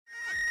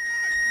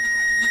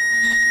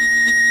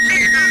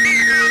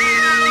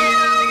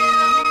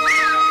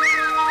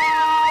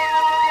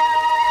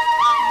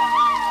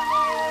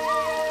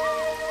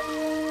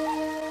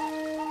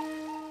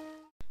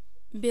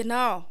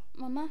Chino.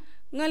 Mama.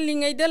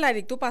 Ngalingay da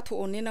larik tu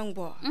pathuon nang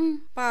bo.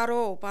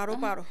 Paro.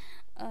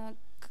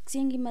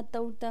 Kaksingi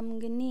Matou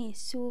Tamgani,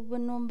 suba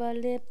nomba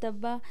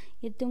leptaba,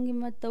 yetungi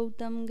Matou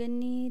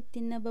Tamgani,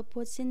 tinaba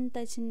potsin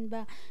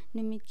taisinba,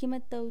 numitki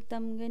Matou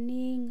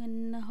Tamgani,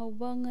 nganna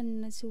hauba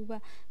nganna suba,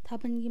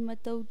 tapangi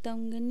Matou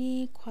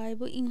Tamgani,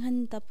 khwaibu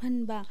inghan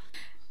tapanba.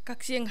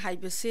 Kaksing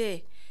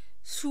haibase,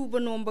 suba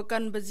nomba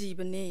kan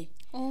bajibane.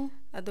 Oh.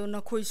 Ado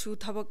na khoi su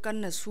thabak kan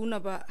na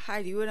sunaba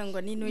hairi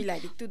orangani noi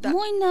larik tu da.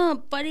 Moina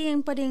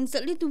pareng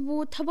chali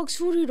tubu thabak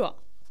suri ro.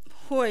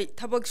 Hoi,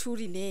 thabak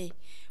suri ne.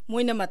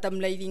 Moina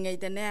matam lairingai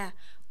da ne.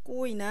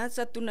 Koina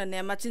chatuna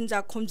ne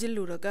machinja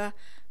khomjiluraga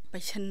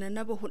paisanna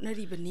na ba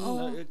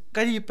hotnaribani.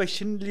 Kari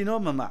paisin lino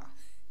mama.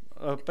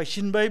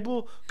 Paisin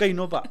baibu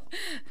kaino ba.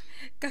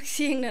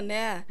 Kaksing na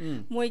ne.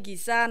 Moigi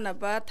sa na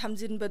ba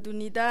thamjin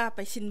badunida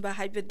paisin ba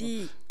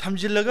haibadi.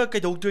 Thamjilaga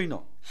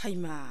kaidokdoino.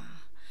 Haima.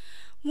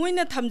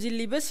 Moina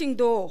thamjiliba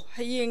singdo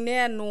hayeng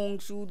ne nong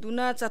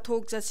chuduna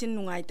chathok chasin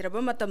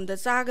nungaitraba matamda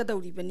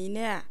chagadawribani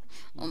ne.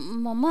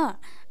 Mama,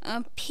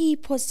 phi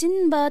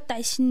phosin ba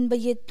taisin ba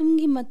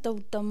yetumgi Matou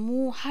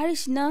Tamu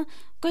harisina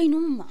kaino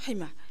mama.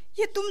 Haima,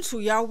 yetum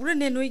su yawra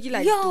ne noigi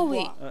lai.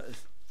 Yawe.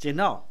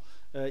 Cheno,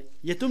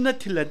 yetum na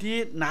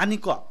thiladi nani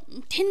ko.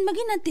 Thin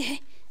bagi na te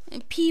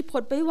phi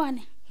phot bai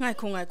wane.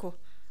 Ngai ko.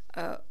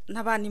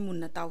 Nabani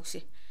munna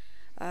tause.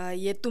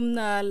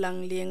 Yetumna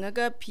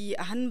langlengaga phi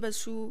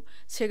ahanbasu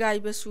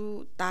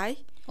segaibasu tai.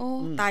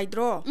 Tai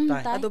dro.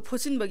 Ado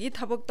phosin bagi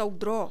thabak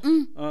tawdro.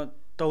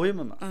 Tawe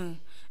mama.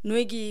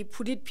 Noigi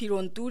furit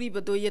phiron turi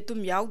bado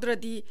yetum yaudra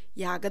di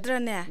yagadra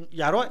ne.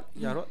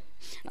 Yaro.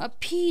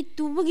 Phi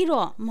tubagi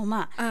ro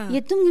mama.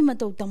 Yetumgi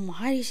Matou Tamu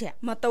harise.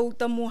 Matou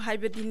Tamu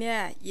haibadi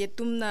ne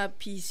yetumna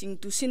phi sing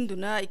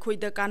tusinduna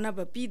ikhoida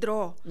kanaba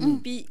pidro.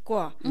 Pi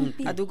ko.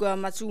 Aduga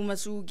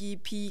machu gi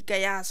phi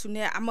kaya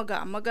sune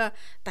amaga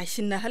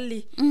taisinna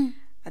halli.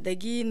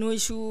 Adagi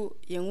noisu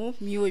yengu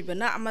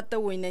miyoibana amata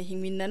woina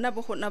hingminna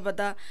ba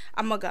hotnabada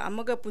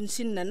amaga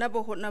punsinna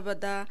ba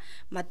hotnabada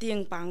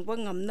matieng pangba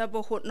ngamna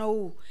ba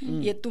hotnau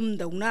yetum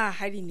dauna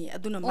harini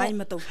aduna mai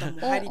Matou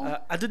Tamu hari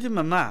adudi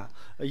mama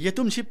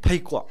yetum si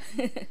phai ko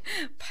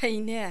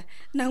phai ne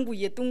nangbu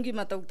yetumgi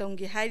Matou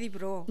Tamgi hari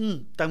bro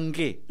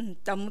tamge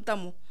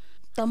tamu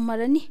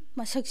tamarani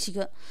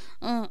masaksiga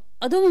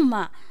ado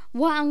mama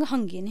wa ang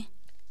hangene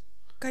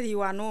kari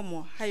wano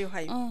mo hayo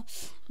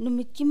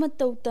numitki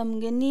Matou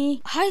Tamgani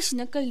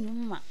haisina kaino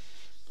mama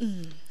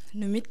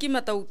numitki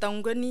Matou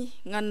Tamgani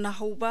nganna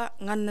hauba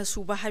nganna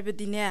suba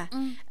haibadi ne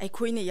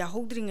aikhoina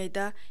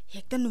yahodringaida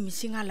hekta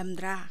numisi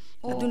ngalamdra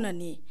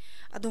adunani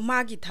ado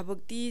magi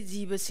thabakti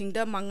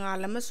jibasingda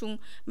mangal amasung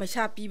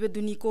maisa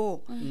pibaduni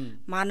ko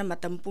mana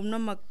matam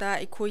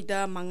pumnamakta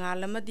aikhoida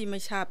mangal amadi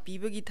maisa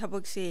pibagi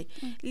thabakse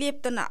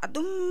leptana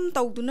adum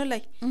tawduna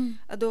lai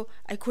ado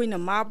aikhoina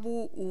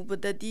mabu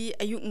ubadadi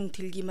ayuk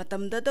nungthilgi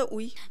matamdada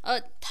ui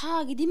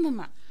thagidi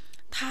mama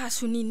tha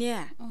suni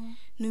ne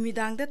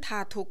numidangda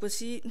tha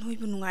thokpasi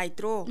noibu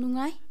nungaitro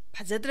nungai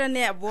phajadra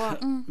ne abo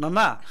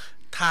mama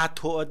tha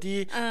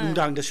thoadi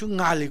nungdangda su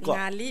ngali ko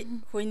ngali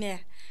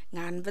hoine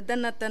ngan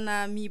badana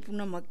tana mi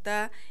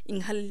punamakta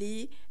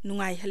inghalli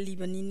nungai halli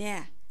bani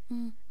ne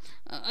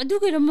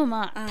adugi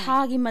mama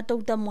thagi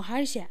Matou Tamu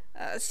harise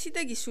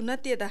sidagi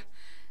sunate da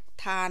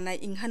thana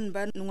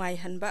inghanba nungai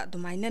hanba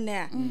dumaina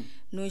ne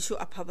noisu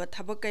afaba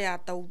thabak kaya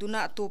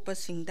tawduna atopa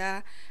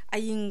singda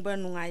ayingba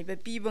nungaiba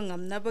piba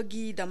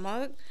ngamnabagi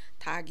damak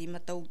thagi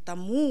Matou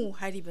Tamu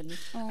haribani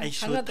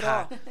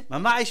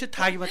mama aisu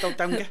thagi Matou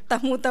Tamge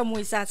tamu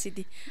isa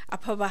sidi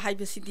afaba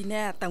haiba sidi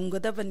ne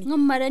tamgadabani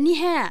ngamarani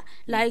he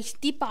like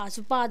sti pa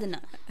su padana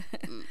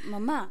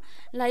mama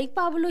like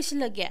pa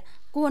losilage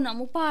kona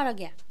mu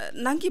parage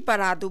nangi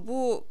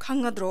paradubu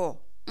khangadro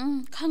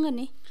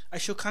khangani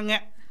aisu khange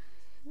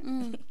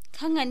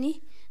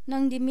khangani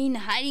nangdi min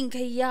haring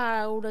khai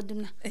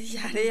yaraduna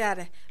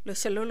yare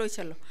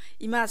loisalo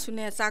ima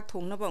sune chak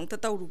thongna ba ongta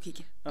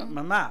tawruki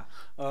mama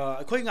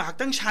khoi nga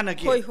haktang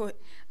sanagi hoi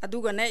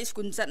aduga ne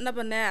school chatna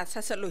ba ne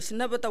sasa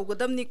loisna ba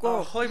tawgadamni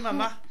ko hoi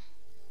mama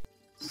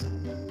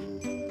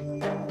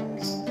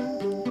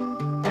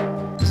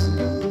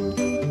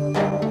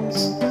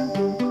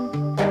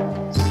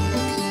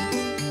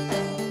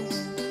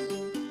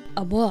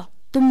abo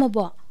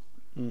tumabo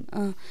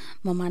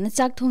mama na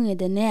chak thonge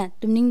da ne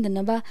tumning da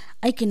na ba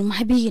ai kinum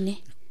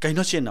habigini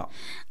kaino cheno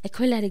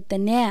aikhoi larik da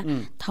ne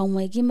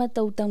thaumai gi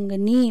Matou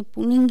Tamgani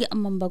pungning gi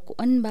amamba ko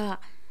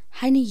anba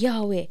haini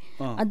yawe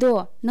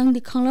ado nangdi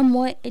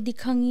khanglamoy edi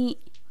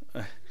khangi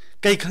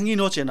kai khangi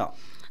no cheno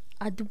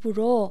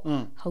adupuro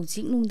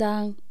haujik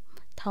nungdang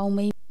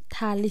thaumai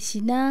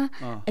thalisina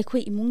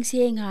aikhoi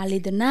imungse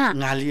ngalidana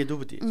ngali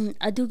adubudi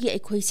adugi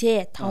aikhoi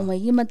se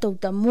thaumai gi Matou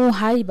Tamu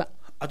haiba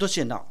ado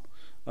cheno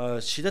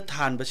sida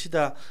thanba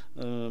sida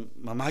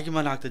mamagi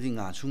manakta di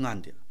nga su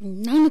ngande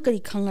nang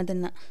kari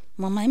khangadana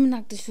mamai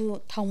manakta su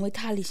thaumai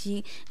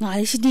thalisi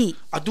ngali sidi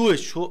adu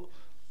su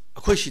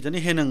akhoi sida ne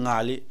hena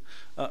ngali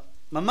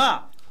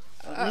mama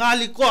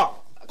ngali ko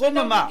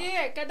mama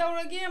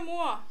kadawrage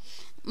mo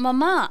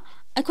mama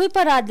ꯑꯩꯈꯣꯏ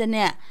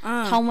ꯄꯔꯥꯗꯅꯦ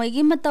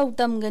ꯊꯥꯎꯃꯩꯒꯤ ꯃꯇꯧ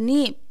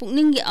ꯇꯝꯒꯅꯤ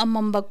ꯄꯨꯛꯅꯤꯡꯒꯤ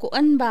ꯑꯃꯝꯕ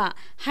ꯀꯣꯛꯍꯟꯕ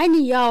ꯍꯥꯏꯅ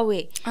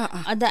ꯌꯥꯎꯋꯦ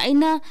ꯑꯗ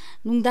ꯑꯩꯅ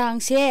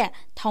ꯅꯨꯡꯗꯥꯡꯁꯦ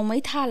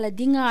ꯊꯥꯎꯃꯩ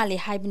ꯊꯥꯜꯂꯗꯤ ꯉꯥꯜꯂꯦ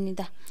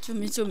ꯍꯥꯏꯕꯅꯤꯗ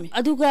ꯆꯨꯝꯃꯤ ꯆꯨꯝꯃꯤ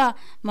ꯑꯗꯨꯒ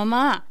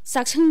ꯃꯃꯥ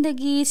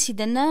ꯆꯥꯛꯁꯪꯗꯒꯤ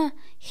ꯁꯤꯗꯅ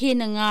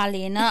ꯍꯦꯟꯅ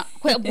ꯉꯥꯜꯂꯦꯅ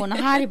ꯑꯩꯈꯣꯏ ꯑꯕꯣꯅ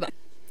ꯍꯥꯏꯔꯤꯕ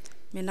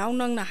ꯃꯦꯅꯥꯎ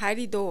ꯅꯪꯅ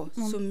ꯍꯥꯏꯔꯤꯗꯣ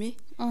ꯆꯨꯝꯃꯤ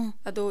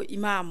ꯑꯗꯣ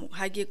ꯏꯃꯥ ꯑꯃꯨꯛ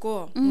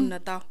ꯍꯥꯏꯒꯦꯀꯣ ꯃꯨꯟꯅ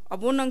ꯇꯥꯎ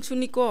ꯑꯕꯣ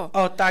ꯅꯪꯁꯨꯅꯤꯀꯣ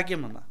ꯇꯥꯒꯦ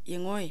ꯃꯃꯥ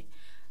ꯌꯦꯡꯉꯣꯏ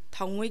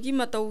ꯊꯥꯎꯃꯩꯒꯤ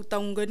ꯃꯇꯧ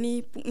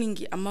ꯇꯝꯒꯅꯤ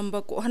ꯄꯨꯛꯅꯤꯡꯒꯤ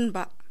ꯑꯃꯝꯕ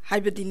ꯀꯣꯛꯍꯟꯕ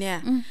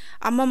ꯍꯥꯏꯕꯗꯤꯅꯦ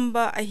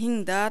ꯑꯃꯝꯕ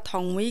ꯑꯍꯤꯡꯗ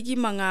ꯊꯥꯎꯃꯩꯒꯤ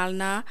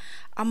ꯃꯉꯥꯜꯅ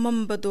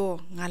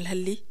ꯑꯃꯝꯕꯗꯣ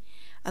ꯉꯥꯜꯍꯜꯂꯤ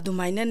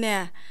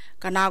ꯑꯗꯨꯃꯥꯏꯅꯅꯦ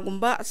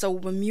ꯀꯅꯥꯒꯨꯝꯕ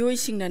ꯑꯆꯧꯕ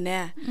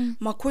ꯃꯤꯑꯣꯏꯁꯤꯡꯅꯅꯦ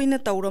ꯃꯈꯣꯏꯅ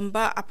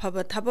ꯇꯧꯔꯝꯕ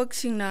ꯑꯐꯕ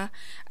ꯊꯕꯛꯁꯤꯡꯅ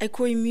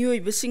ꯑꯩꯈꯣꯏ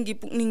ꯃꯤꯑꯣꯏꯕꯁꯤꯡꯒꯤ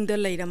ꯄꯨꯛꯅꯤꯡꯗ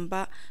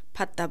ꯂꯩꯔꯝꯕ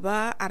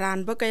ꯐꯠꯇꯕ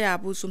ꯑꯔꯥꯟꯕ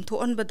ꯀꯌꯥꯕꯨ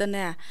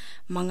ꯆꯨꯝꯊꯣꯛꯍꯟꯕꯗꯅꯦ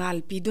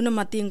ꯃꯉꯥꯜ ꯄꯤꯗꯨꯅ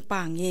ꯃꯇꯦꯡ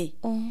ꯄꯥꯡꯉꯦ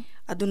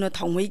ꯑꯗꯨꯅ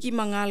ꯊꯥꯎꯃꯩꯒꯤ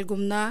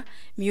ꯃꯉꯥꯜꯒꯨꯝꯅ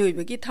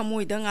ꯃꯤꯑꯣꯏꯕꯒꯤ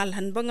ꯊꯃꯣꯏꯗ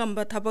ꯉꯥꯜꯍꯟꯕ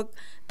ꯉꯝꯕ ꯊꯕꯛ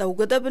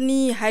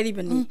ꯇꯧꯒꯗꯕꯅꯤ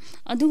ꯍꯥꯏꯔꯤꯕꯅꯤ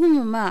ꯑꯗꯨꯒ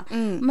ꯃꯃꯥ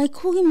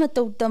ꯃꯩꯈꯨꯒꯤ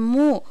ꯃꯇꯧ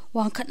ꯇꯝꯃꯨ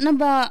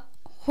ꯋꯥꯡꯈꯠꯅꯕ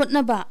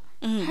ꯍꯣꯠꯅꯕ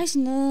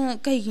하시는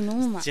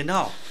그이기노 마.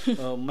 제나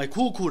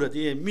마이쿠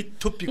쿠라디 밑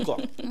투피고.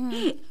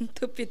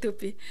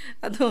 투피.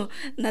 아도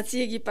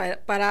나치기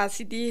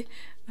파라시디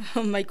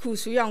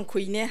마이쿠수 양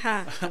쿠이네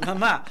하.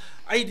 마마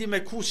아이디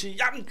마이쿠시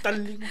양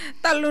딸리.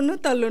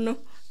 딸루노.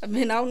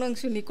 메나우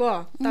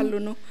낭수니고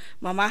딸루노.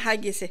 마마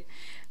하게세.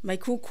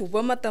 마이쿠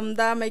쿠바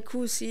마tamda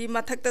마이쿠시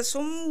마탁다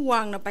좀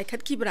왕나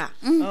파이캅키브라.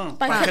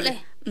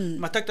 파이캅레.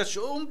 마탁다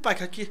좀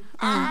파이캅키.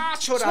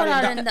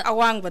 초라린다.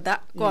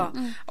 아왕보다 고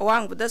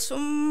아왕보다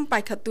좀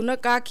파이캅투나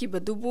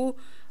까키바두부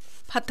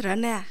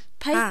파트라네.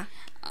 파이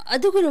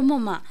아두그로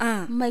마마.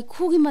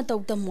 마이쿠기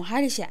마타우 담모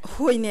하리샤.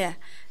 호이네.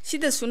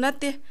 시다수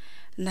나테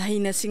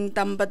나이나 싱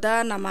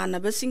담바다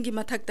나마나바 싱기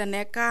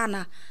마탁다네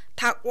까나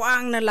탁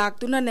왕나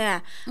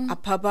락두나네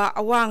아파바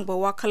아왕바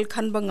와칼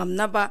칸바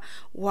ngamnaba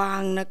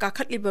왕나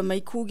까칼리바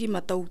마이쿠기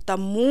마타우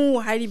담무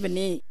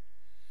하리바네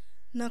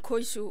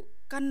나코이수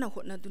깐나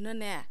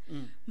헛나두나네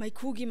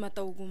마이쿠기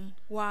마타우금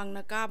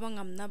왕나 까바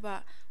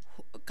ngamnaba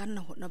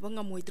깐나 헛나바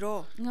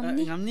ngam모이드로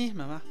ngam니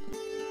마마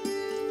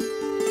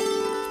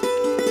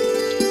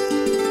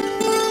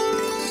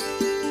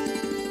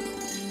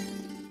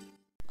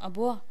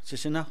아보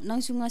세세나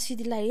낭수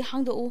ngasi디 lai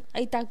hangdo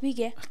ai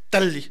takpige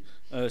talli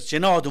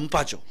sena adum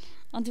pajo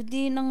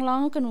adudi nang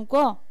lang kanu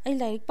ko ai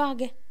lai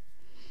page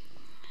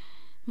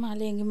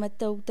malengi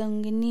matau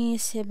tangini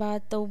seba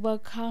tauba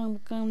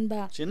khang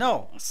kanba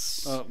sena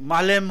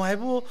malem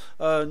haibu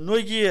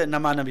noigi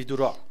namana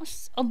biduro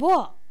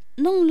abo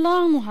nang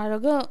lang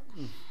haraga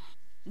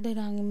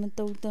darangi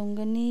matau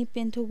tamgani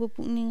penthogba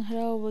pukning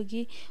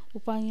harawagi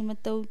upangi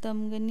matau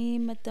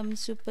tamgani matam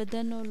supada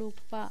no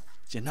lukpa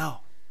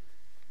sena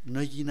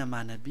noigi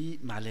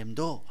namanabi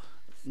malemdo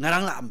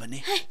ngarang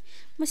laambane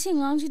masi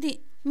ngangjidi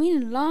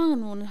min lang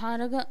non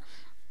haraga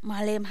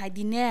malem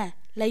haidine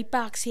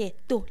laipakse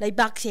to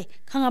laibakse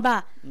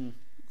khangaba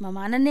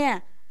mamana ne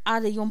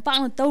ada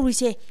yompang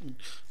tawrise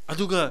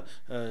aduga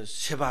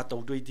seba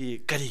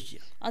tawdoidi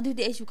karigi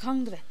adudi aisu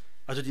khangdre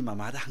adudi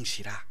mamada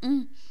hangsira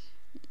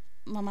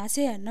mama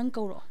se nang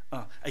kauro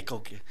ai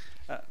kauke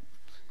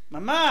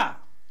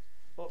mama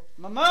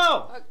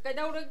Mama,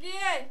 kaidaurage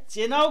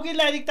chenaugi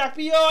lairik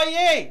takpiyo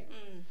ye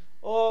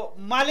o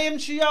malem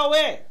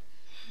suyawe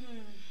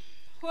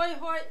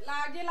hoi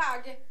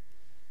lage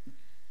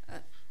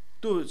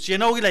tu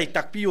chenaugi lairik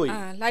takpiyo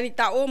lairik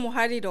ta o mo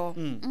hariro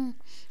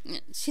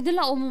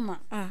sidila o mama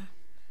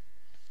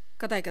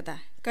kadai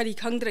kari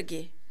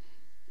khangdrage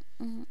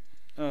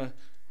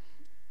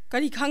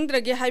kari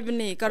khangdrage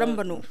haibne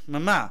karambanu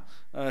mama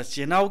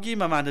chenaugi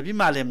mama nabi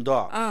malem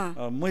do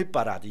moi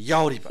paradi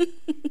yauriba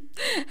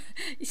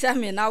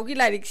Isame naugi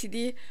lairik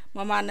sidi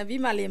mama nabi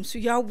malem su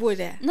yaw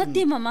boire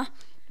natti mama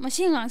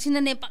masi ngang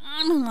sinane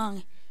pangang ngang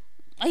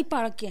ai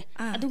parake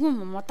adugu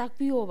mama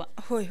takpiyo ba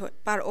hoi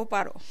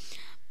paro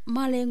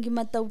malem gi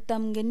matau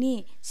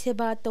tamgani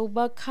seba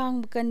tauba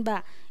khang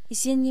kanba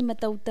isengi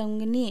matau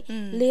tamgani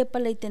lepa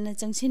leitena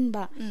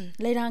changsinba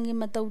leirangi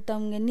matau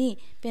tamgani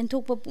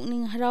penthokpa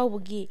pukning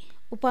harawgi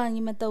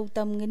upangi matau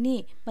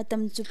tamgani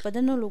matam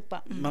chupada no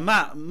lukpa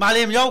mama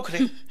malem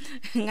yaukre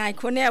ngai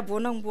khone abo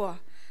nangbo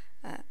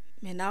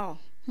menao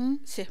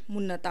se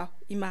munna taw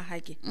ima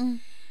haige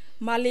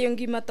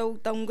malengi matau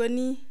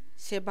tamgani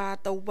seba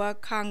tauba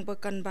khangba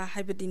kanba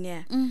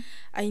haibadine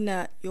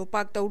aina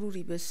yopak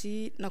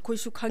tawruribasi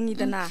nakhoisu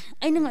khangidana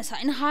aina ngasa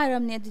ina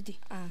hairamne adudi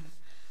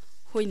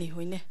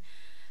hoine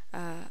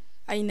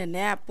aina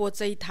ne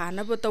pochai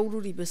thanaba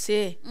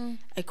tawruribase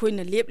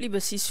aikoina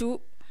leplibasisu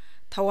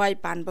thawai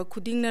panba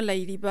khudingna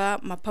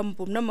lairiba mafam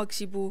pumna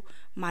maksibu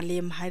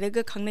malem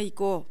hairaga khangnai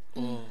ko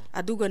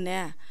aduga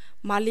ne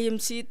malem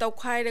si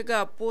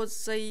tawkhairaga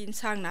pochai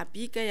insang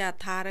napi kaya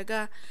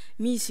tharaga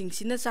mi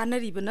singsina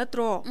chanariba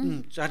natro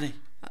chane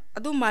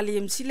adu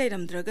malem si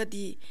leiramdraga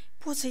di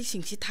pochai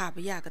singsi thaba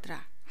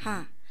yagadra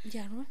ha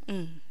yaro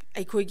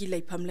ꯑꯩꯈꯣꯏꯒꯤ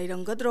ꯂꯩꯐꯝ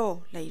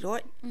ꯂꯩꯔꯝꯒꯗ꯭ꯔꯣ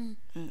ꯂꯩꯔꯣꯏ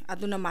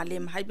ꯑꯗꯨꯅ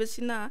ꯃꯥꯂꯦꯝ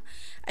ꯍꯥꯏꯕꯁꯤꯅ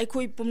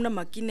ꯑꯩꯈꯣꯏ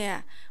ꯄꯨꯝꯅꯃꯛꯀꯤꯅꯦ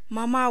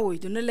ꯃꯃꯥ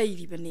ꯑꯣꯏꯗꯨꯅ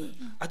ꯂꯩꯔꯤꯕꯅꯤ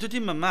ꯑꯗꯨꯗꯤ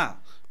ꯃꯃꯥ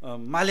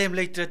ꯃꯥꯂꯦꯝ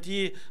ꯂꯩꯇ꯭ꯔꯗꯤ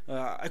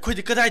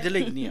ꯑꯩꯈꯣꯏꯗꯤ ꯀꯗꯥꯏꯗ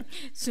ꯂꯩꯒꯅꯤ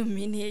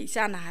ꯆꯨꯝꯃꯤꯅꯦ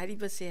ꯏꯆꯥꯅ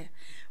ꯍꯥꯏꯔꯤꯕꯁꯦ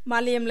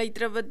ꯃꯥꯂꯦꯝ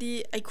ꯂꯩꯇ꯭ꯔꯕꯗꯤ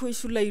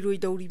ꯑꯩꯈꯣꯏꯁꯨ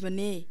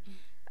ꯂꯩꯔꯣꯏꯗꯧꯔꯤꯕꯅꯦ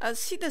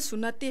ꯑꯁꯤꯗꯁꯨ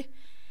ꯅꯠꯇꯦ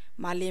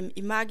ꯃꯥꯂꯦꯝ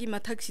ꯏꯃꯥꯒꯤ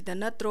ꯃꯊꯛꯁꯤꯗ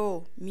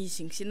ꯅꯠꯇ꯭ꯔꯣ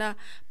ꯃꯤꯁꯤꯡꯁꯤꯅ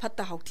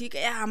ꯐꯠꯇ ꯍꯥꯎꯊꯤ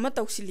ꯀꯌꯥ ꯑꯃ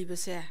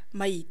ꯇꯧꯁꯤꯜꯂꯤꯕꯁꯦ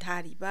ꯃꯩ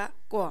ꯊꯥꯔꯤꯕ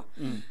ꯀꯣ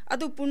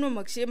ꯑꯗꯨ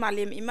ꯄꯨꯝꯅꯃꯛꯁꯦ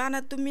ꯃꯥꯂꯦꯝ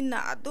ꯏꯃꯥꯅ ꯇꯨꯃꯤꯟꯅ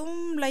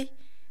ꯑꯗꯨꯝ ꯂꯩ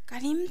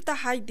ꯀꯔꯤꯝꯇ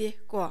ꯍꯥꯏꯗꯦ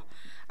ꯀꯣ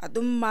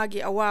ꯑꯗꯨꯝ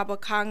ꯃꯥꯒꯤ ꯑꯋꯥꯕ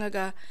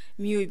ꯈꯥꯡꯉꯒ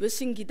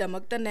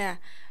ꯃꯤꯑꯣꯏꯕꯁꯤꯡꯒꯤꯗꯃꯛꯇꯅꯦ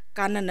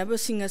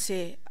ꯀꯥꯟꯅꯅꯕꯁꯤꯡ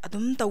ꯑꯁꯦ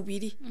ꯑꯗꯨꯝ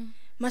ꯇꯧꯕꯤꯔꯤ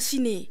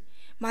ꯃꯁꯤꯅꯤ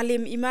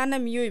ꯃꯥꯂꯦꯝ ꯏꯃꯥꯅ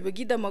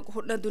ꯃꯤꯑꯣꯏꯕꯒꯤꯗꯃꯛ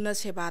ꯍꯣꯠꯅꯗꯨꯅ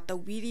ꯁꯦꯕꯥ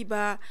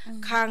ꯇꯧꯕꯤꯔꯤꯕ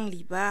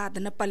ꯈꯥꯡꯂꯤꯕ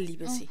ꯑꯗꯨꯅ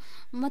ꯄꯜꯂꯤꯕꯁꯤ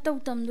ꯃꯇꯧ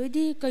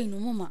ꯇꯝꯗꯣꯏꯗꯤ ꯀꯩꯅꯣ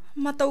ꯃꯃꯥ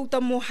ꯃꯇꯧ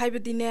ꯇꯝꯃꯣ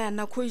ꯍꯥꯏꯕꯗꯤꯅꯦ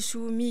ꯅꯈꯣꯏꯁꯨ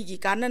ꯃꯤꯒꯤ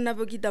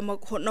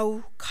ꯀꯥꯟꯅꯅꯕꯒꯤꯗꯃꯛ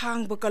ꯍꯣꯠꯅꯧ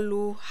ꯈꯥꯡꯕ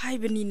ꯀꯜꯂꯨ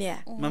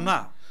ꯍꯥꯏꯕꯅꯤꯅꯦ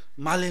ꯃꯃꯥ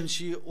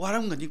ꯃꯥꯂꯦꯝꯁꯤ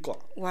ꯋꯥꯔꯝꯒꯅꯤꯀꯣ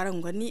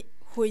ꯋꯥꯔꯝꯒꯅꯤ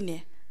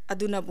ꯍꯣꯏꯅꯦ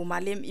ꯑꯗꯨꯅꯕꯨ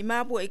ꯃꯥꯂꯦꯝ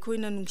ꯏꯃꯥꯕꯨ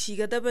ꯑꯩꯈꯣꯏꯅ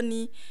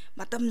ꯅꯨꯡꯁꯤꯒꯗꯕꯅꯤ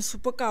ꯃꯇꯝ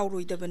ꯁꯨꯞꯄ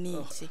ꯀꯥꯎꯔꯣꯏꯗꯕꯅꯤ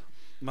ꯁꯤ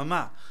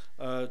ꯃꯃꯥ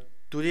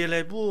ꯇꯨꯔꯦꯜ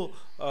ꯍꯥꯏꯕꯨ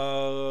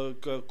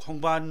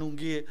ꯈꯣꯡꯕꯥꯟ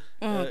ꯅꯨꯡꯒꯤ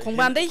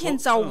ꯈꯣꯡꯕꯥꯟꯗꯩ ꯍꯦꯟ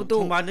ꯆꯥꯎꯕꯗꯣ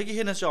ꯈꯣꯡꯕꯥꯟꯗꯒꯤ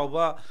ꯍꯦꯟꯅ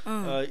ꯆꯥꯎꯕ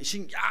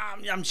ꯏꯁꯤꯡ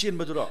ꯌꯥꯝ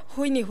ꯆꯦꯟꯕꯗꯨꯔꯣ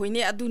ꯍꯣꯏꯅꯦ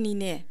ꯍꯣꯏꯅꯦ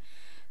ꯑꯗꯨꯅꯤꯅꯦ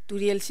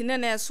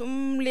ꯇꯨꯔꯦꯜꯁꯤꯅꯅꯦ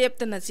ꯁꯨꯝ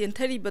ꯂꯦꯞꯇꯅ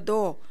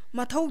ꯆꯦꯟꯊꯔꯤꯕꯗꯣ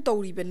ꯃꯊꯧ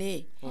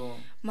ꯇꯧꯔꯤꯕꯅꯦ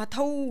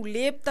ꯃꯊꯧ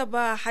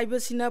ꯂꯦꯞꯇꯕ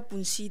ꯍꯥꯏꯕꯁꯤꯅ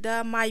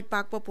ꯄꯨꯟꯁꯤꯗ ꯃꯥꯏ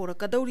ꯄꯥꯛꯄ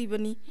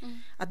ꯄꯣꯔꯛꯀꯗꯧꯔꯤꯕꯅꯤ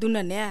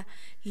ꯑꯗꯨꯅꯅꯦ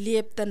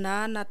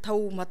ꯂꯦꯞꯇꯅ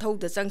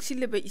ꯃꯊꯧꯗ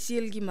ꯆꯪꯁꯤꯜꯂꯤꯕ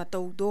ꯏꯆꯦꯜꯒꯤ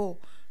ꯃꯇꯧꯗꯣ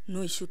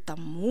ꯅꯣꯏꯁꯨ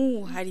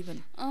ꯇꯝꯃꯨ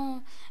ꯍꯥꯏꯔꯤꯕꯅꯤ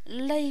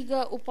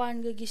ꯂꯩꯒ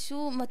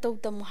ꯎꯄꯥꯟꯒꯒꯤꯁꯨ ꯃꯇꯧ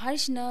ꯇꯝꯃꯨ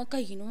ꯍꯥꯏꯔꯤꯁꯤꯅ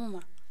ꯀꯩꯒꯤꯅꯣ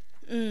ꯃꯃꯥ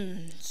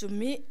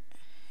ꯆꯨꯝꯃꯤ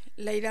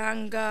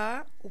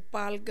ꯂꯩꯔꯥꯡꯒ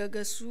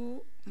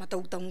ꯎꯄꯥꯜꯒꯁꯨ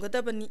ꯃꯇꯧ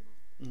ꯇꯝꯒꯗꯕꯅꯤ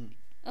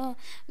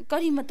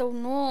ꯀꯔꯤ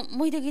ꯃꯇꯧꯅꯣ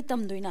ꯃꯣꯏꯗꯒꯤ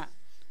ꯇꯝꯗꯣꯏꯅ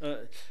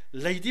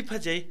ꯂꯩꯗꯤ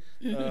ꯐꯖꯩ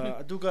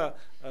ꯑꯗꯨꯒ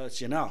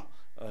ꯆꯦꯅꯥꯎ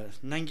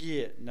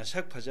ꯅꯪꯒꯤ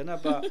ꯅꯁꯛ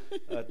ꯐꯖꯅꯕ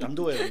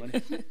ꯇꯝꯗꯣꯏꯔꯝꯒꯅꯤ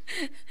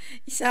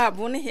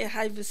ꯏꯁꯥꯕꯣꯅ ꯍꯦꯛ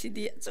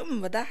ꯍꯥꯏꯕꯁꯤꯗꯤ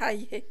ꯑꯆꯨꯝꯕꯗ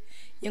ꯍꯥꯏꯍꯦ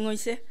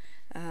ꯌꯦꯡꯉꯣꯏꯁꯦ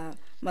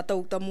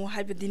ꯃꯇꯧ ꯇꯝꯃꯨ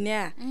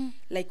ꯍꯥꯏꯕꯗꯤꯅꯦ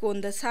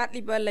ꯂꯩꯀꯣꯟꯗ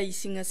ꯁꯥꯠꯂꯤꯕ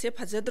ꯂꯩꯁꯤꯡ ꯑꯁꯦ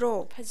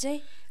ꯐꯖꯗ꯭ꯔꯣ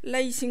ꯐꯖꯩ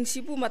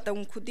ꯂꯩꯁꯤꯡꯁꯤꯕꯨ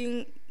ꯃꯇꯝ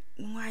ꯈꯨꯗꯤꯡ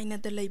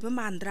ꯅꯨꯡꯉꯥꯏꯅꯗ ꯂꯩꯕ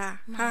ꯃꯥꯟꯗ꯭ꯔꯥ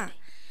ꯍꯥ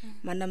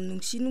ꯃꯅꯝ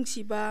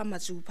ꯅꯨꯡꯁꯤꯕ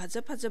ꯃꯆꯨ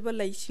ꯐꯖꯕ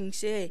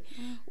ꯂꯩꯁꯤꯡꯁꯦ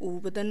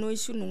ꯎꯕꯗ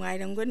ꯅꯣꯏꯁꯨ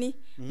ꯅꯨꯡꯉꯥꯏꯔꯝꯒꯅꯤ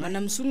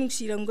ꯃꯅꯝꯁꯨ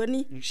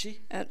ꯅꯨꯡꯁꯤꯔꯝꯒꯅꯤ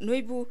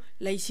ꯅꯣꯏꯕꯨ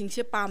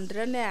ꯂꯩꯁꯤꯡꯁꯦ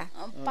ꯄꯥꯝꯗ꯭ꯔꯅꯦ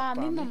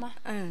ꯄꯥꯝꯃꯤ ꯃꯃꯥ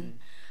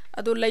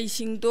ꯑꯗꯣ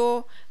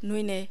ꯂꯩꯁꯤꯡꯗꯣ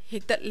ꯅꯣꯏꯅ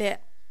ꯍꯦꯛꯇꯠꯂꯦ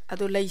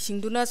ꯑꯗꯣ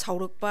ꯂꯩꯁꯤꯡꯗꯨꯅ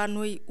ꯁꯥꯎꯔꯛꯄ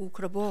ꯅꯣꯏ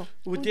ꯎꯈ꯭ꯔꯕꯣ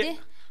ꯎꯗꯦ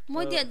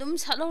ꯃꯣꯏꯗꯤ ꯑꯗꯨꯝ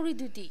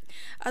ꯁꯥꯠꯍꯧꯔꯤꯗꯨꯗꯤ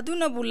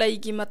ꯑꯗꯨꯅꯕꯨ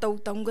ꯂꯩꯒꯤ ꯃꯇꯧ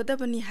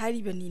ꯇꯝꯒꯗꯕꯅꯤ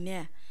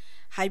ꯍꯥꯏꯔꯤꯕꯅꯤꯅꯦ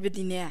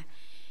ꯍꯥꯏꯕꯗꯤꯅꯦ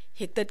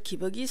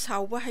ꯍꯦꯛꯇꯠꯈꯤꯕꯒꯤ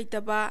ꯁꯥꯎꯕ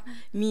ꯍꯩꯇꯕ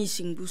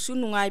ꯃꯤꯁꯤꯡꯕꯨꯁꯨ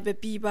ꯅꯨꯡꯉꯥꯏꯕ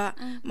ꯄꯤꯕ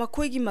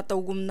ꯃꯈꯣꯏꯒꯤ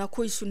ꯃꯇꯧꯒꯨꯝ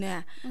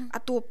ꯅꯈꯣꯏꯁꯨꯅꯦ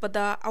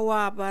ꯑꯇꯣꯞꯄꯗ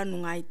ꯑꯋꯥꯕ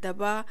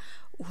ꯅꯨꯡꯉꯥꯏꯇꯕ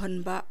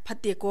ꯎꯍꯟꯕ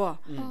ꯐꯠꯇꯦꯀꯣ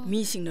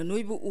ꯃꯤꯁꯤꯡꯅ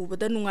ꯅꯣꯏꯕꯨ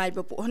ꯎꯕꯗ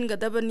ꯅꯨꯡꯉꯥꯏꯕ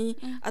ꯄꯣꯛꯍꯟꯒꯗꯕꯅꯤ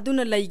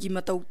ꯑꯗꯨꯅ ꯂꯩꯒꯤ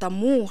ꯃꯇꯧ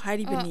ꯇꯝꯃꯨ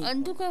ꯍꯥꯏꯔꯤꯕꯅꯤ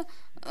ꯑꯗꯨꯒ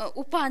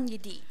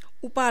ꯎꯄꯥꯟꯒꯤꯗꯤ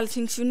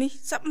ꯎꯄꯥꯜꯁꯤꯡꯁꯨꯅꯤ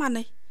ꯆꯞ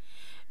ꯃꯥꯟꯅꯩ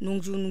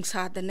ꯅꯣꯡꯖꯨ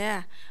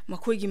ꯅꯨꯡꯁꯥꯗꯅꯦ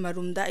ꯃꯈꯣꯏꯒꯤ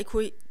ꯃꯔꯨꯝꯗ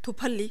ꯑꯩꯈꯣꯏ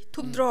ꯊꯨꯞꯍꯜꯂꯤ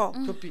ꯊꯨꯞꯇ꯭ꯔꯣ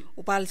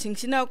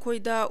ꯎꯄꯥꯜꯁꯤꯡꯁꯤꯅ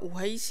ꯑꯩꯈꯣꯏꯗ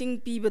ꯎꯍꯩꯁꯤꯡ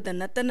ꯄꯤꯕꯗ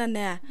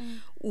ꯅꯠꯇꯅꯅꯦ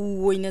ꯎ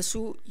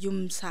ꯑꯣꯏꯅꯁꯨ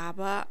ꯌꯨꯝ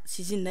ꯁꯥꯕ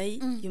ꯁꯤꯖꯤꯟꯅꯩ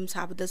ꯌꯨꯝ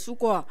ꯁꯥꯕꯗꯁꯨ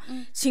ꯀꯣ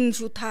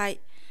ꯁꯤꯡꯁꯨ ꯊꯥꯏ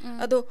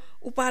ꯑꯗꯣ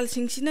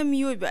ꯎꯄꯥꯜꯁꯤꯡꯁꯤꯅ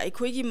ꯃꯤꯑꯣꯏꯕ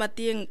ꯑꯩꯈꯣꯏꯒꯤ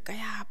ꯃꯇꯦꯡ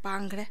ꯀꯌా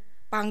ꯄꯥꯡꯈ꯭ꯔꯦ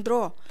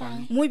ꯄꯥꯡꯗ꯭ꯔꯣ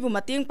ꯃꯣꯏꯕꯨ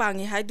ꯃꯇꯦꯡ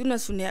ꯄꯥꯡꯉꯦ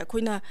ꯍꯥꯏꯗꯨꯅꯁꯨꯅꯦ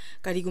ꯑꯩꯈꯣꯏꯅ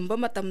ꯀꯔꯤꯒꯨꯝꯕ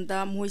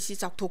ꯃꯇꯝꯗ ꯃꯣꯏꯁꯤ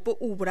ꯆꯥꯎꯊꯣꯛꯄ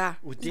ꯎꯕ꯭ꯔꯥ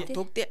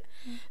ꯆꯥꯎꯊꯣꯛꯇꯦ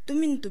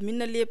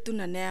ꯇꯨꯃꯤꯟꯅ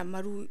ꯂꯦꯞꯇꯨꯅꯅꯦ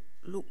ꯃꯔꯨ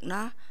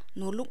ꯂꯨꯛꯅ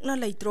ꯅꯣꯂꯨꯛꯅ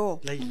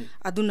ꯂꯩꯇ꯭ꯔꯣ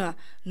ꯑꯗꯨꯅ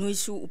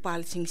ꯅꯣꯏꯁꯨ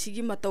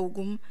ꯎꯄꯥꯜꯁꯤꯡꯁꯤꯒꯤ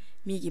ꯃꯇꯧꯒꯨꯝ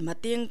ꯃꯤꯒꯤ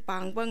ꯃꯇꯦꯡ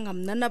ꯄꯥꯡꯕ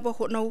ꯉꯝꯅꯅꯕ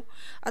ꯍꯣꯠꯅꯧ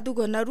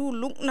ꯑꯗꯨꯒ ꯅꯔꯨ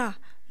ꯂꯨꯛꯅ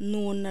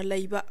ꯅꯣꯟꯅ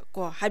ꯂꯩꯕ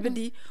ꯀꯣ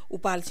ꯍꯥꯏꯕꯗꯤ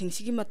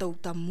ꯎꯄꯥꯜꯁꯤꯡꯁꯤꯒꯤ ꯃꯇꯧ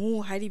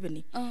ꯇꯝꯃꯨ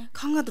ꯍꯥꯏꯔꯤꯕꯅꯤ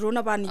ꯈꯪꯉꯗ꯭ꯔꯣ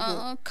ꯅꯕꯥꯅꯤꯕꯨ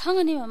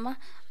ꯈꯪꯉꯅꯤ ꯃꯃꯥ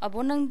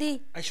ꯑꯕꯣ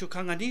ꯅꯪꯗꯤ ꯑꯩꯁꯨ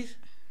ꯈꯪꯉꯅꯤ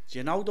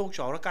ꯆꯦꯅꯥꯎꯗꯧ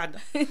ꯆꯥꯎꯔꯀꯥꯟꯗ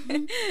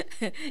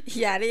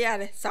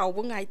ꯌꯥꯔꯦ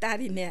ꯆꯥꯎꯕ ꯉꯥꯏ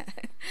ꯇꯥꯔꯤꯅꯦ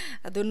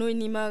ꯑꯗꯣ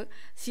ꯅꯣꯏꯅꯤꯃꯛ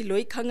ꯁꯤ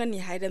ꯂꯣꯏ ꯈꯪꯉꯅꯤ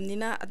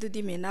ꯍꯥꯏꯔꯝꯅꯤꯅ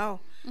ꯑꯗꯨꯗꯤ ꯃꯦꯅꯥꯎ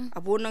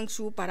ꯑꯕꯣ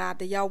ꯅꯪꯁꯨ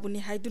ꯄꯔꯥꯗ ꯌꯥꯎꯕꯅꯤ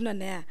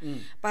ꯍꯥꯏꯗꯨꯅꯅꯦ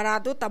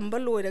ꯄꯔꯥꯗꯣ ꯇꯝꯕ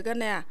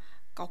ꯂꯣꯏꯔꯒꯅꯦ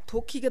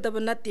ꯀꯥꯎꯊꯣꯛꯈꯤꯒꯗꯕ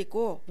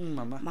ꯅꯠꯇꯦꯀꯣ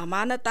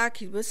ꯃꯃꯥꯅ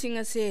ꯇꯥꯛꯈꯤꯕꯁꯤꯡ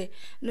ꯑꯁꯦ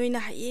ꯅꯣꯏꯅ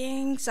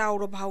ꯍꯌꯦꯡ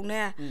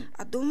ꯆꯥꯎꯔꯐꯥꯎꯅꯦ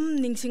ꯑꯗꯨꯝ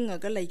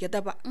ꯅꯤꯡꯁꯤꯡꯉꯒ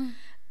ꯂꯩꯒꯗꯕ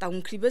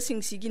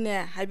ꯇꯝꯈ꯭ꯔꯤꯕꯁꯤꯡꯁꯤꯒꯤꯅꯦ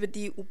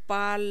ꯍꯥꯏꯕꯗꯤ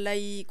ꯎꯄꯥꯜ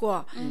ꯂꯩ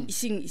ꯀꯣ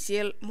ꯏꯁꯤꯡ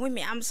ꯏꯆꯦꯜ ꯃꯣꯏ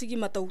ꯃꯌꯥꯝꯁꯤꯒꯤ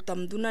ꯃꯇꯧ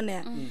ꯇꯝꯗꯨꯅꯅꯦ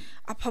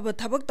ꯑꯐꯕ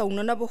ꯊꯕꯛ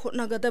ꯇꯧꯅꯅꯕ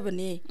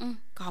ꯍꯣꯠꯅꯒꯗꯕꯅꯤ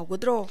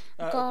ꯀꯥꯎꯒꯗ꯭ꯔꯣ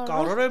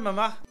ꯀꯥꯎꯔꯔꯣꯏ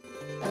ꯃꯃꯥ